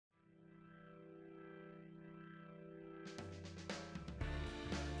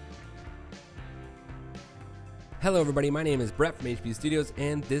Hello everybody, my name is Brett from HP Studios,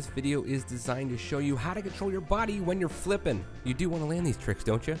 and this video is designed to show you how to control your body when you're flipping. You do want to land these tricks,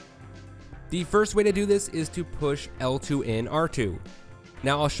 don't you? The first way to do this is to push L2 and R2.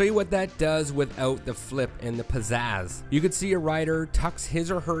 Now I'll show you what that does without the flip and the pizzazz. You can see a rider tucks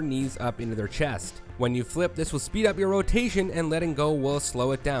his or her knees up into their chest. When you flip, this will speed up your rotation, and letting go will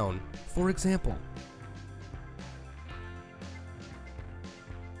slow it down. For example,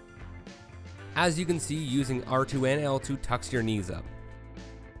 as you can see, using R2 and L2 tucks your knees up.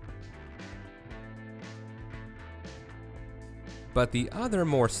 But the other,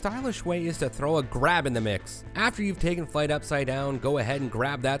 more stylish way is to throw a grab in the mix. After you've taken flight upside down, go ahead and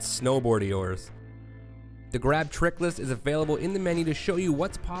grab that snowboard of yours. The grab trick list is available in the menu to show you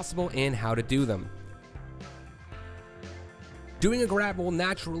what's possible and how to do them. Doing a grab will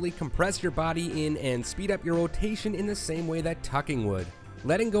naturally compress your body in and speed up your rotation in the same way that tucking would.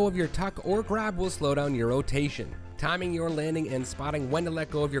 Letting go of your tuck or grab will slow down your rotation. Timing your landing and spotting when to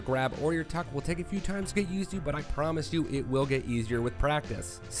let go of your grab or your tuck will take a few times to get used to, but I promise you it will get easier with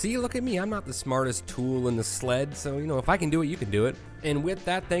practice. See, look at me, I'm not the smartest tool in the sled, so if I can do it, you can do it. And with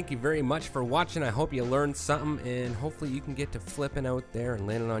that, thank you very much for watching. I hope you learned something, and hopefully you can get to flipping out there and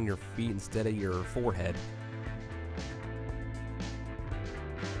landing on your feet instead of your forehead.